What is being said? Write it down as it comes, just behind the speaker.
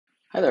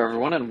Hi there,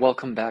 everyone, and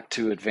welcome back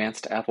to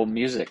Advanced Apple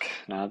Music.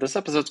 Now, this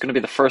episode is going to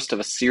be the first of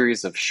a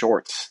series of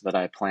shorts that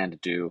I plan to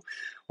do,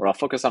 where I'll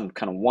focus on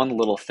kind of one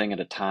little thing at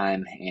a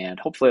time, and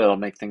hopefully it'll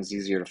make things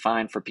easier to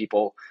find for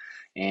people,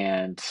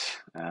 and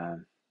uh,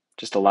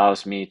 just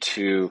allows me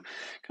to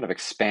kind of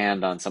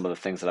expand on some of the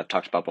things that I've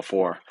talked about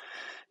before.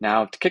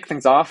 Now, to kick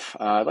things off,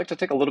 I'd like to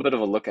take a little bit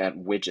of a look at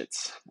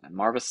widgets.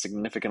 Marvis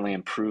significantly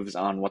improves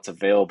on what's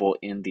available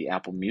in the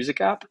Apple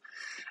Music app.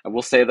 I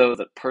will say, though,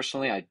 that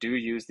personally I do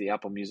use the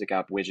Apple Music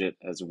app widget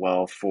as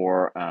well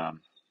for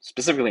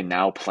specifically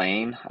Now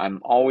Playing.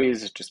 I'm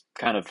always just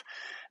kind of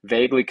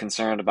vaguely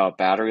concerned about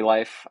battery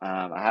life.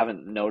 I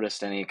haven't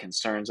noticed any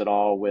concerns at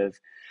all with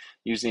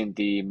using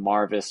the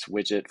Marvis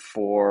widget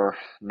for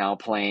Now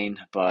Playing,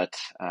 but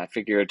I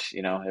figured,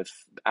 if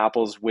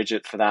Apple's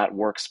widget for that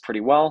works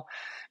pretty well,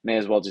 may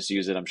as well just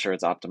use it. I'm sure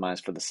it's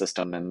optimized for the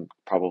system and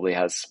probably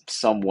has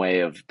some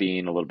way of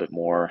being a little bit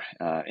more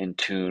in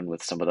tune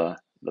with some of the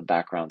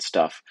background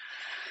stuff.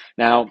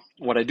 Now,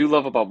 what I do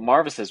love about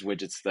Marvis's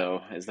widgets,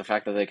 though, is the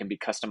fact that they can be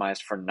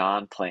customized for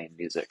non-playing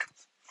music.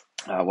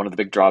 One of the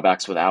big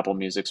drawbacks with Apple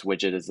Music's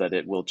widget is that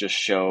it will just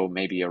show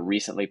maybe a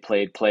recently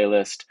played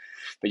playlist,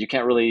 but you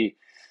can't really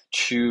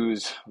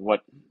choose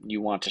what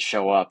you want to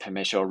show up. It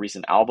may show a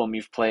recent album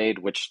you've played,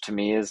 which to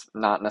me is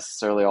not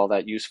necessarily all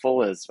that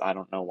useful, as I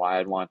don't know why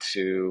I'd want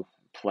to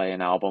play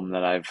an album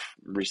that I've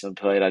recently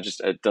played.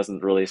 It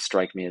doesn't really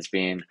strike me as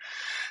being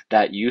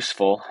that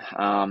useful.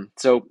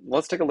 So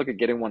let's take a look at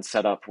getting one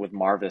set up with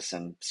Marvis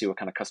and see what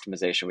kind of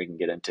customization we can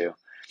get into.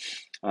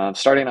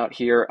 Starting out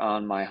here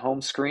on my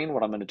home screen,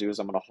 what I'm going to do is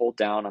I'm going to hold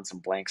down on some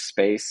blank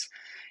space,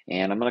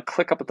 and I'm going to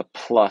click up at the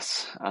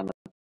plus on the.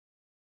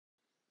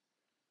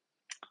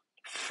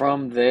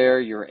 From there,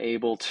 you're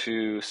able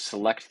to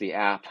select the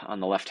app on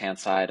the left-hand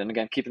side. And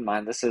again, keep in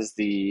mind, this is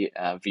the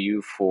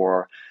view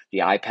for the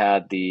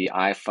iPad. The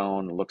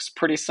iPhone looks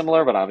pretty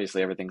similar, but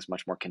obviously everything's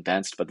much more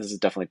condensed, but this is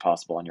definitely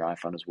possible on your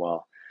iPhone as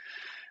well.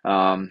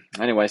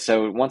 Anyway,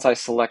 so once I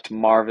select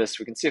Marvis,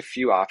 we can see a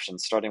few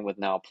options, starting with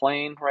Now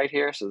Playing right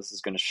here. So this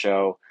is going to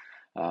show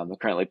the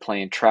currently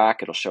playing track.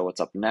 It'll show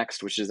what's up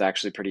next, which is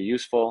actually pretty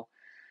useful.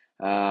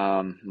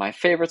 My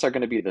favorites are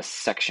going to be the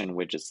section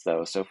widgets,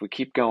 though. So if we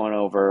keep going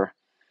over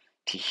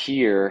to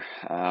here,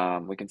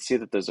 we can see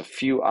that there's a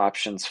few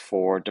options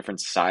for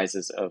different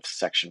sizes of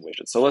section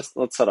widgets. So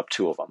let's set up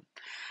two of them.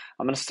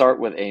 I'm going to start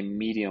with a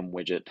medium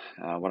widget.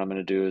 What I'm going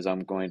to do is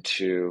I'm going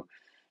to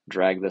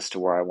drag this to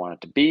where I want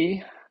it to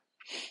be,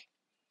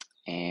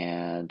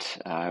 and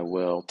I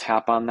will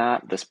tap on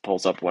that. This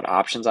pulls up what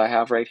options I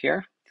have right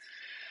here.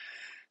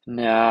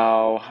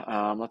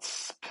 Now,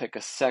 let's pick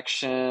a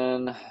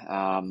section.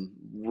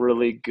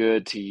 Really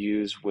good to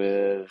use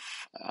with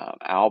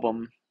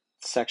album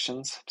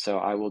sections. So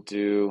I will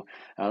do,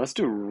 let's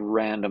do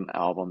random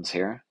albums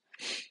here.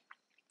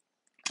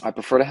 I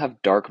prefer to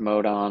have dark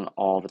mode on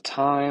all the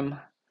time,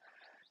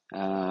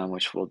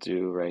 which we'll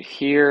do right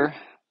here.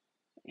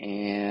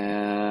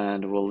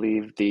 And we'll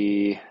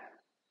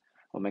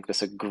make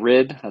this a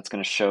grid. That's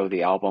going to show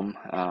the album.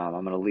 I'm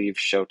going to leave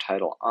show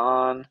title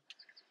on,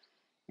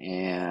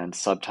 and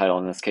subtitle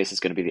in this case is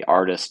going to be the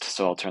artist,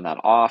 so I'll turn that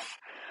off.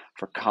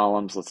 For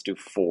columns, let's do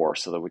 4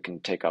 so that we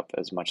can take up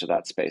as much of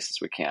that space as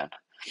we can.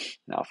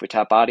 Now, if we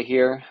tap out of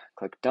here,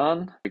 click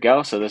done, there we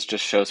go. So this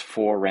just shows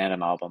 4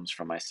 random albums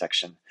from my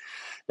section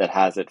that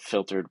has it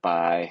filtered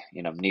by,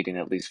 needing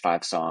at least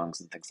 5 songs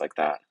and things like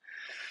that.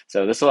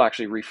 So this will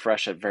actually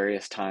refresh at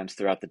various times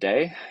throughout the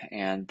day.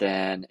 And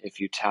then if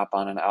you tap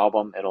on an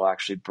album, it'll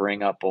actually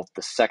bring up both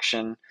the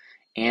section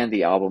and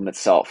the album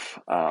itself.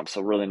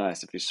 So really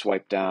nice. If you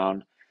swipe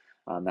down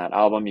on that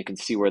album, you can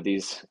see where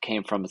these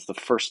came from. It's the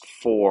first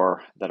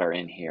 4 that are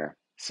in here.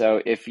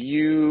 So if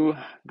you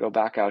go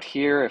back out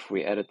here, if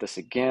we edit this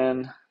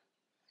again,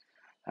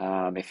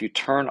 if you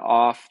turn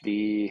off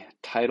the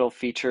title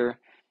feature,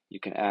 you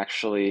can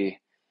actually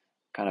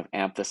kind of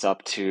amp this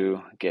up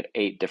to get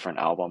 8 different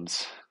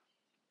albums.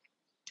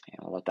 And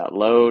we'll let that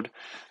load.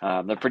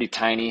 They're pretty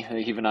tiny,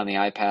 even on the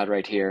iPad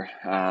right here.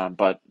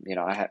 But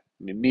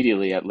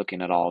immediately at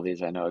looking at all of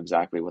these, I know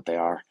exactly what they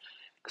are,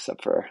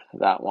 except for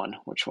that one.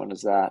 Which one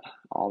is that?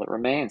 All That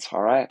Remains.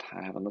 All right,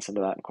 I haven't listened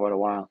to that in quite a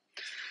while.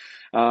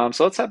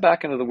 So let's head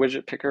back into the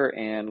widget picker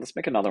and let's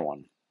make another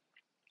one.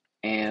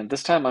 And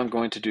this time I'm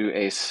going to do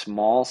a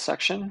small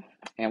section.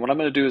 And what I'm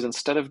going to do is,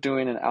 instead of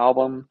doing an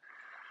album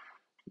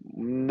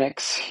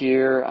mix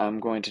here,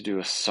 I'm going to do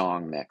a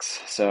song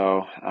mix.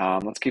 So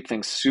let's keep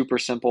things super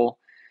simple,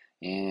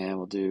 and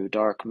we'll do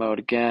dark mode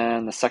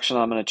again. The section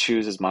I'm going to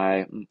choose is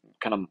my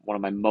kind of one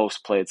of my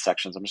most played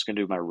sections. I'm just going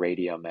to do my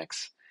radio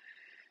mix,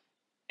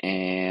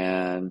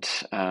 and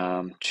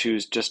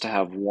choose just to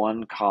have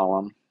one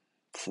column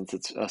since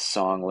it's a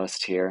song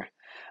list here.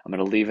 I'm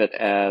going to leave it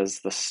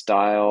as the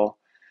style.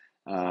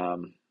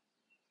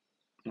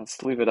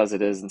 Let's leave it as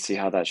it is and see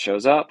how that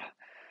shows up.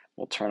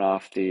 We'll turn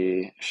off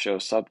the show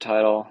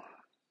subtitle,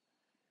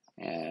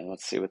 and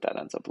let's see what that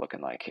ends up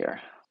looking like here.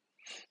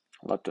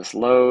 Let this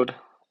load,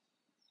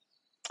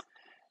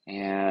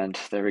 and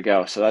there we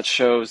go. So that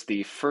shows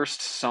the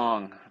first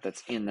song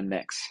that's in the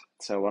mix.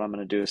 So what I'm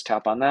going to do is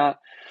tap on that,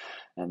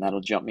 and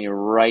that'll jump me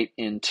right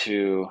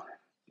into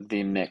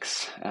the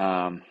mix.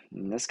 In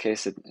this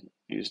case, it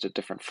used a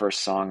different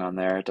first song on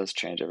there. It does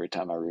change every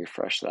time I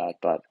refresh that,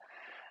 but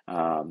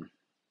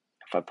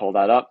if I pull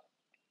that up,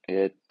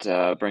 it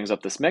brings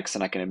up this mix,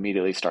 and I can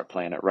immediately start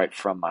playing it right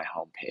from my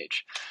home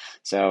page.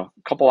 So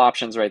a couple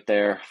options right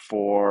there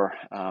for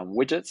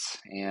widgets,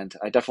 and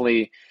I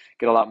definitely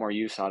get a lot more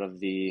use out of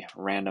the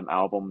random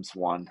albums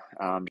one,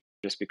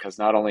 just because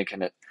not only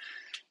can it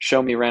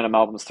show me random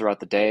albums throughout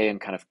the day and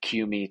kind of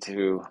cue me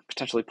to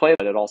potentially play,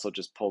 but it also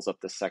just pulls up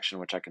this section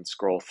which I can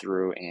scroll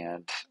through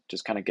and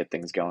just kind of get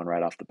things going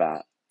right off the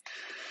bat.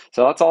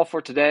 So that's all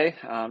for today.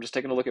 Just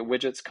taking a look at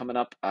widgets coming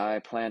up. I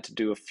plan to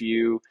do a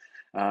few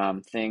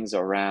things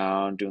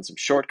around doing some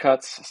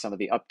shortcuts, some of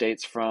the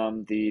updates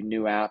from the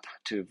new app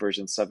to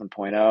version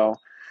 7.0.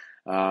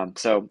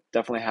 So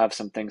definitely have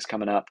some things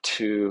coming up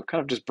to kind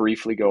of just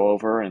briefly go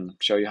over and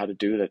show you how to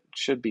do that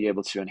should be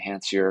able to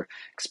enhance your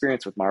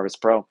experience with Marvis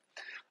Pro.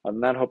 Other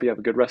than that, hope you have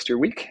a good rest of your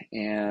week,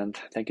 and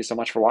thank you so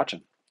much for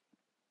watching.